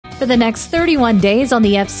For the next 31 days on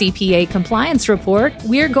the FCPA Compliance Report,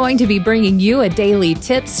 we're going to be bringing you a daily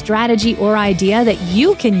tip, strategy, or idea that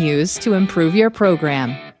you can use to improve your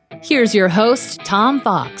program. Here's your host, Tom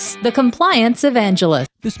Fox, the Compliance Evangelist.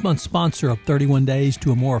 This month's sponsor of 31 Days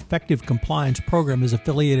to a More Effective Compliance Program is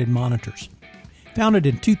Affiliated Monitors. Founded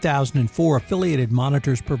in 2004, Affiliated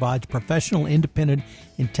Monitors provides professional, independent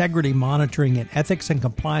integrity monitoring and ethics and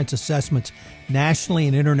compliance assessments nationally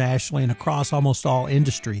and internationally and across almost all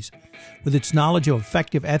industries. With its knowledge of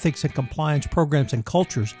effective ethics and compliance programs and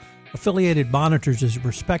cultures, Affiliated Monitors is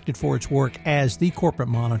respected for its work as the corporate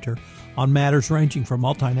monitor on matters ranging from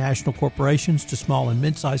multinational corporations to small and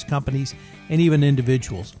mid-sized companies and even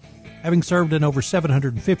individuals. Having served in over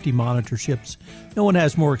 750 monitorships, no one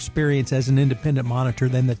has more experience as an independent monitor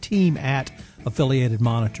than the team at Affiliated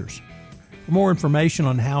Monitors. For more information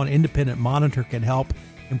on how an independent monitor can help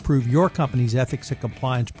improve your company's ethics and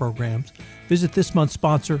compliance programs, visit this month's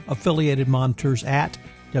sponsor, Affiliated Monitors, at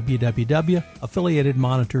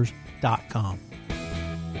www.affiliatedmonitors.com.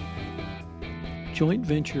 Joint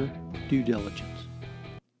venture due diligence.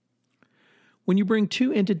 When you bring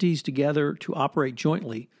two entities together to operate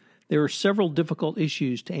jointly, there are several difficult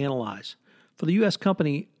issues to analyze. For the U.S.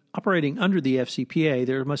 company operating under the FCPA,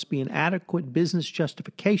 there must be an adequate business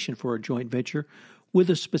justification for a joint venture with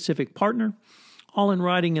a specific partner, all in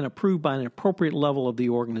writing and approved by an appropriate level of the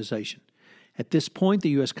organization. At this point, the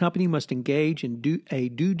U.S. company must engage in a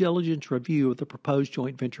due diligence review of the proposed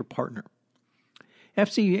joint venture partner.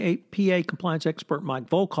 FCPA compliance expert Mike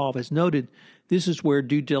Volkov has noted this is where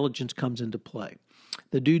due diligence comes into play.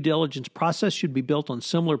 The due diligence process should be built on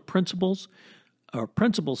similar principles or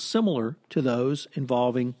principles similar to those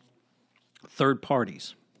involving third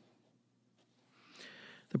parties.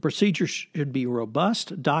 The procedure should be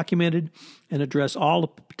robust, documented, and address all the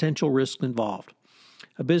potential risks involved.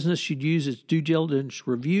 A business should use its due diligence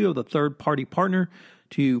review of the third-party partner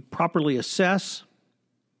to properly assess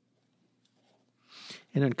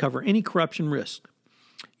and uncover any corruption risk.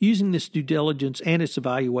 Using this due diligence and its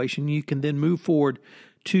evaluation, you can then move forward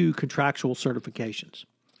to contractual certifications,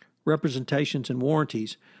 representations, and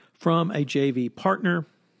warranties from a JV partner,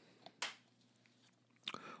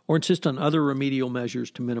 or insist on other remedial measures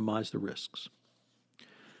to minimize the risks.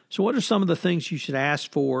 So what are some of the things you should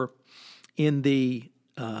ask for in the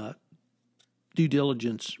due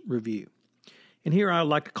diligence review? And here I would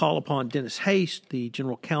like to call upon Dennis Haste, the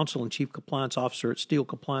General Counsel and Chief Compliance Officer at Steel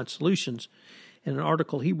Compliance Solutions, in an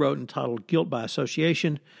article he wrote entitled Guilt by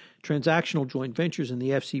Association, Transactional Joint Ventures in the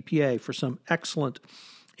FCPA, for some excellent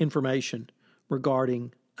information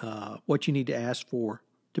regarding what you need to ask for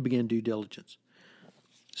to begin due diligence.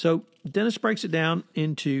 So Dennis breaks it down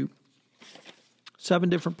into 7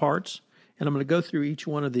 different parts, and I'm going to go through each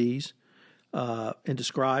one of these and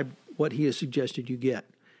describe what he has suggested you get.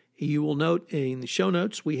 You will note in the show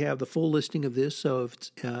notes we have the full listing of this, so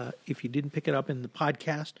if you didn't pick it up in the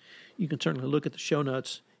podcast, you can certainly look at the show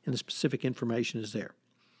notes, and the specific information is there.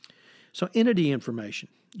 So entity information.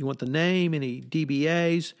 You want the name, any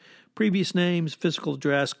DBAs, previous names, physical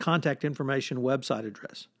address, contact information, website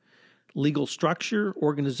address. Legal structure,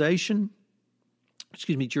 jurisdiction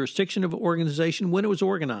of organization, when it was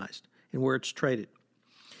organized, and where it's traded.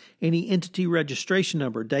 Any entity registration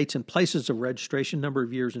number, dates and places of registration, number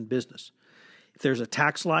of years in business. If there's a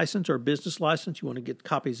tax license or a business license, you want to get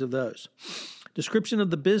copies of those. Description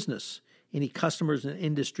of the business, any customers and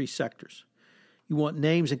industry sectors. You want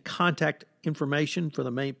names and contact information for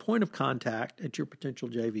the main point of contact at your potential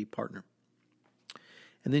JV partner.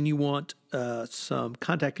 And then you want some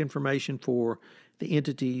contact information for the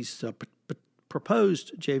entity's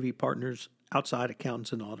proposed JV partners, outside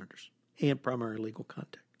accountants and auditors, and primary legal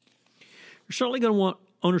contact. You're certainly going to want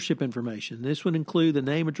ownership information. This would include the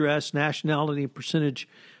name, address, nationality, and percentage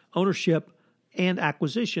ownership and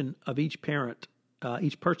acquisition of each parent,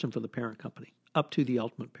 each person for the parent company, up to the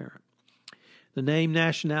ultimate parent. The name,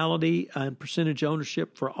 nationality, and percentage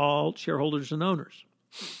ownership for all shareholders and owners.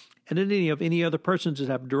 Identity of any other persons that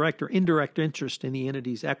have direct or indirect interest in the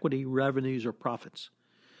entity's equity, revenues, or profits.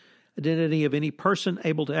 Identity of any person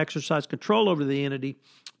able to exercise control over the entity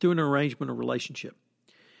through an arrangement or relationship.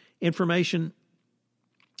 Information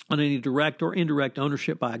on any direct or indirect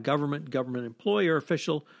ownership by a government employee or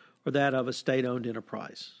official, or that of a state-owned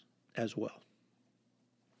enterprise as well.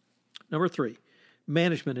 Number 3,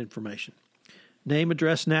 management information. Name,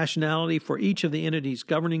 address, nationality for each of the entity's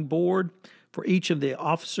governing board, for each of the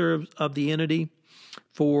officers of the entity,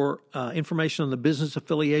 for information on the business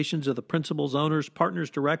affiliations of the principals, owners,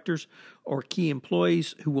 partners, directors, or key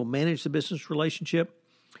employees who will manage the business relationship,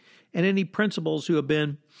 and any principals who have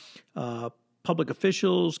been public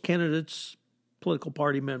officials, candidates, political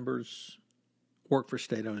party members work for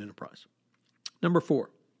state-owned enterprise. Number 4,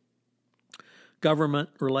 government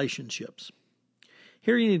relationships.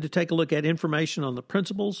 Here you need to take a look at information on the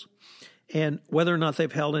principals and whether or not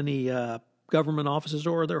they've held any government offices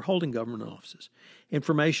or they're holding government offices.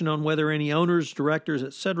 Information on whether any owners, directors,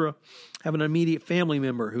 etc. have an immediate family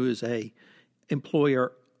member who is a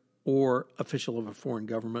employer or official of a foreign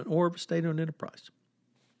government or of a state-owned enterprise.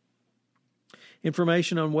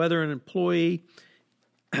 Information on whether an employee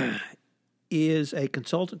is a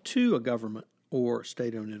consultant to a government or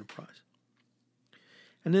state-owned enterprise.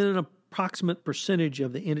 And then an approximate percentage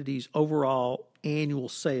of the entity's overall annual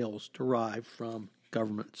sales derived from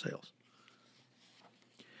government sales.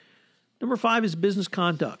 Number 5 is business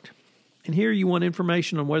conduct. And here you want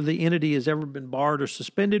information on whether the entity has ever been barred or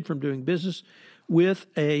suspended from doing business with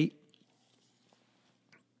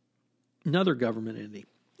another government entity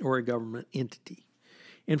or a government entity.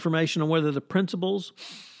 Information on whether the principals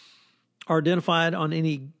are identified on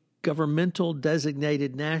any governmental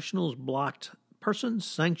designated nationals, blocked persons,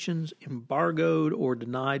 sanctions, embargoed, or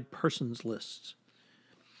denied persons lists.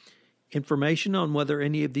 Information on whether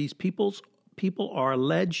any of these people are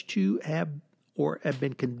alleged to have or have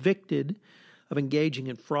been convicted of engaging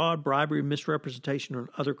in fraud, bribery, misrepresentation, or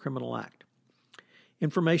other criminal act.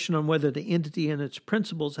 Information on whether the entity and its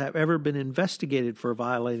principals have ever been investigated for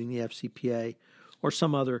violating the FCPA or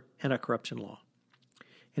some other anti-corruption law.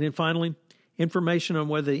 And then finally, information on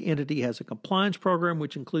whether the entity has a compliance program,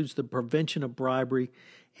 which includes the prevention of bribery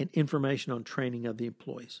and information on training of the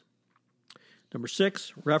employees. Number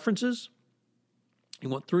 6, references. You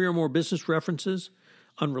want 3 or more business references,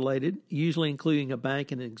 unrelated, usually including a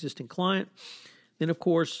bank and an existing client. Then, of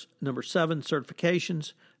course, number 7,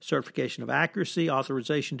 certifications, certification of accuracy,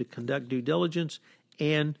 authorization to conduct due diligence,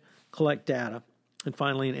 and collect data. And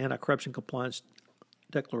finally, an anti-corruption compliance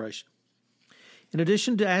declaration. In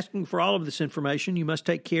addition to asking for all of this information, you must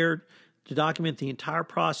take care to document the entire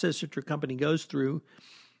process that your company goes through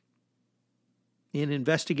in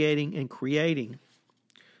investigating and creating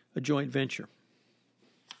a joint venture.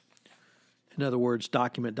 In other words,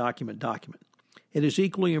 document, document, document. It is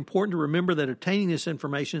equally important to remember that obtaining this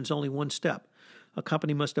information is only one step. A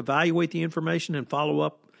company must evaluate the information and follow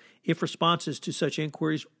up if responses to such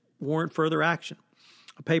inquiries warrant further action.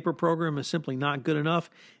 A paper program is simply not good enough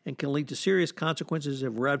and can lead to serious consequences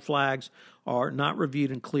if red flags are not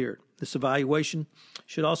reviewed and cleared. This evaluation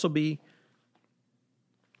should also be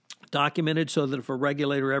documented so that if a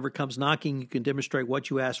regulator ever comes knocking, you can demonstrate what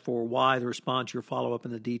you asked for, why, the response, your follow-up,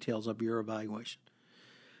 and the details of your evaluation.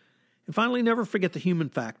 And finally, never forget the human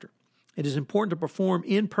factor. It is important to perform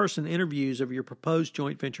in-person interviews of your proposed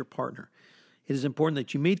joint venture partner. It is important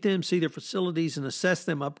that you meet them, see their facilities, and assess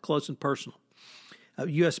them up close and personal. A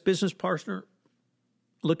U.S. business partner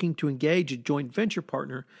looking to engage a joint venture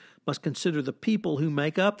partner must consider the people who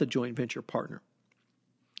make up the joint venture partner.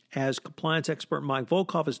 As compliance expert Mike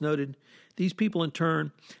Volkov has noted, these people in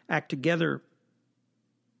turn act together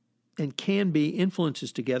and can be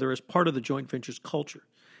influences together as part of the joint venture's culture.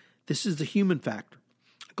 This is the human factor.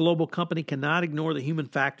 A global company cannot ignore the human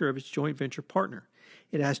factor of its joint venture partner.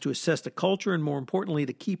 It has to assess the culture and, more importantly,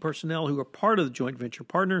 the key personnel who are part of the joint venture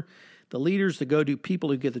partner, the leaders, the go-to people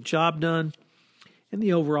who get the job done, and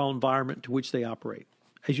the overall environment to which they operate.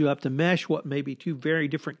 As you have to mesh what may be two very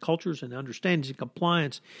different cultures and understandings in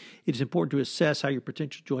compliance, it is important to assess how your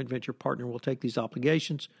potential joint venture partner will take these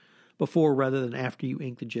obligations before rather than after you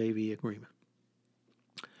ink the JV agreement.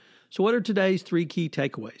 So what are today's 3 key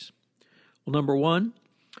takeaways? Well, number 1,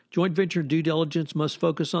 joint venture due diligence must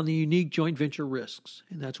focus on the unique joint venture risks,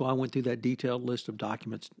 and that's why I went through that detailed list of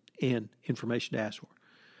documents and information to ask for.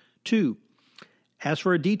 2, ask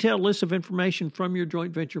for a detailed list of information from your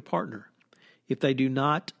joint venture partner. If they do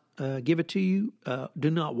not give it to you, do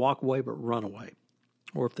not walk away but run away,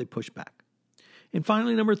 or if they push back. And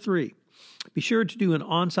finally, number 3, be sure to do an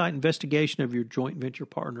on-site investigation of your joint venture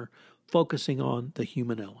partner, focusing on the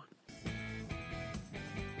human element.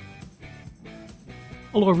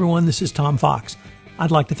 Hello, everyone. This is Tom Fox.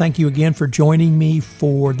 I'd like to thank you again for joining me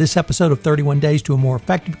for this episode of 31 Days to a More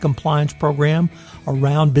Effective Compliance Program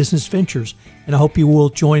around business ventures, and I hope you will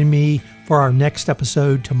join me for our next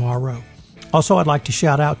episode tomorrow. Also, I'd like to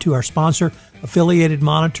shout out to our sponsor, Affiliated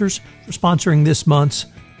Monitors, for sponsoring this month's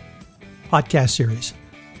podcast series.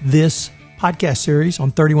 This podcast series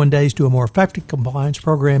on 31 Days to a More Effective Compliance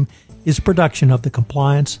Program is a production of the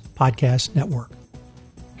Compliance Podcast Network.